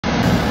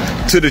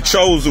to the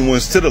chosen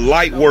ones, to the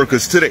light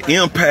workers, to the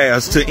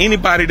empaths, to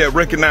anybody that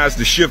recognize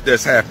the shift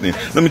that's happening.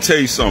 Let me tell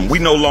you something. We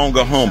no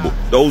longer humble.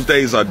 Those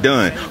days are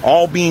done.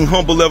 All being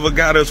humble ever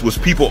got us was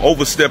people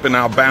overstepping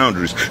our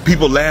boundaries,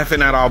 people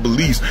laughing at our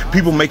beliefs,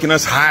 people making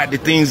us hide the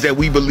things that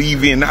we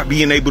believe in, not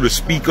being able to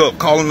speak up,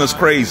 calling us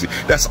crazy.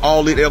 That's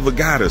all it ever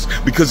got us.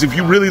 Because if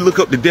you really look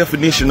up the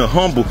definition of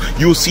humble,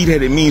 you'll see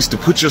that it means to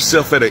put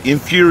yourself at an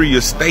inferior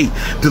state,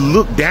 to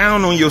look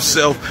down on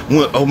yourself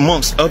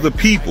amongst other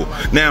people.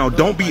 Now,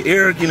 don't be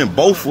arrogant and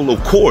boastful,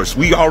 of course.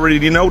 We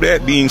already know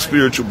that, being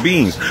spiritual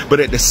beings. But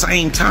at the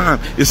same time,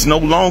 it's no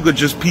longer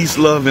just peace,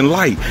 love, and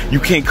light.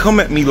 You can't come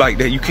at me like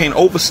that. You can't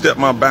overstep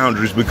my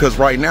boundaries, because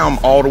right now I'm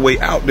all the way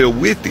out there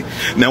with it.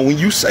 Now, when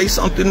you say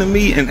something to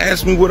me and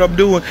ask me what I'm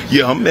doing,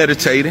 yeah, I'm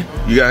meditating.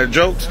 You got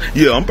jokes?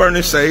 Yeah, I'm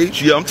burning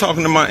sage. Yeah, I'm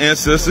talking to my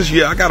ancestors.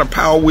 Yeah, I got a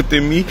power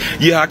within me.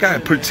 Yeah, I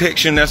got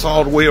protection that's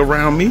all the way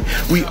around me.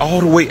 We all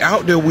the way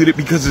out there with it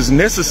because it's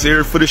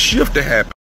necessary for the shift to happen.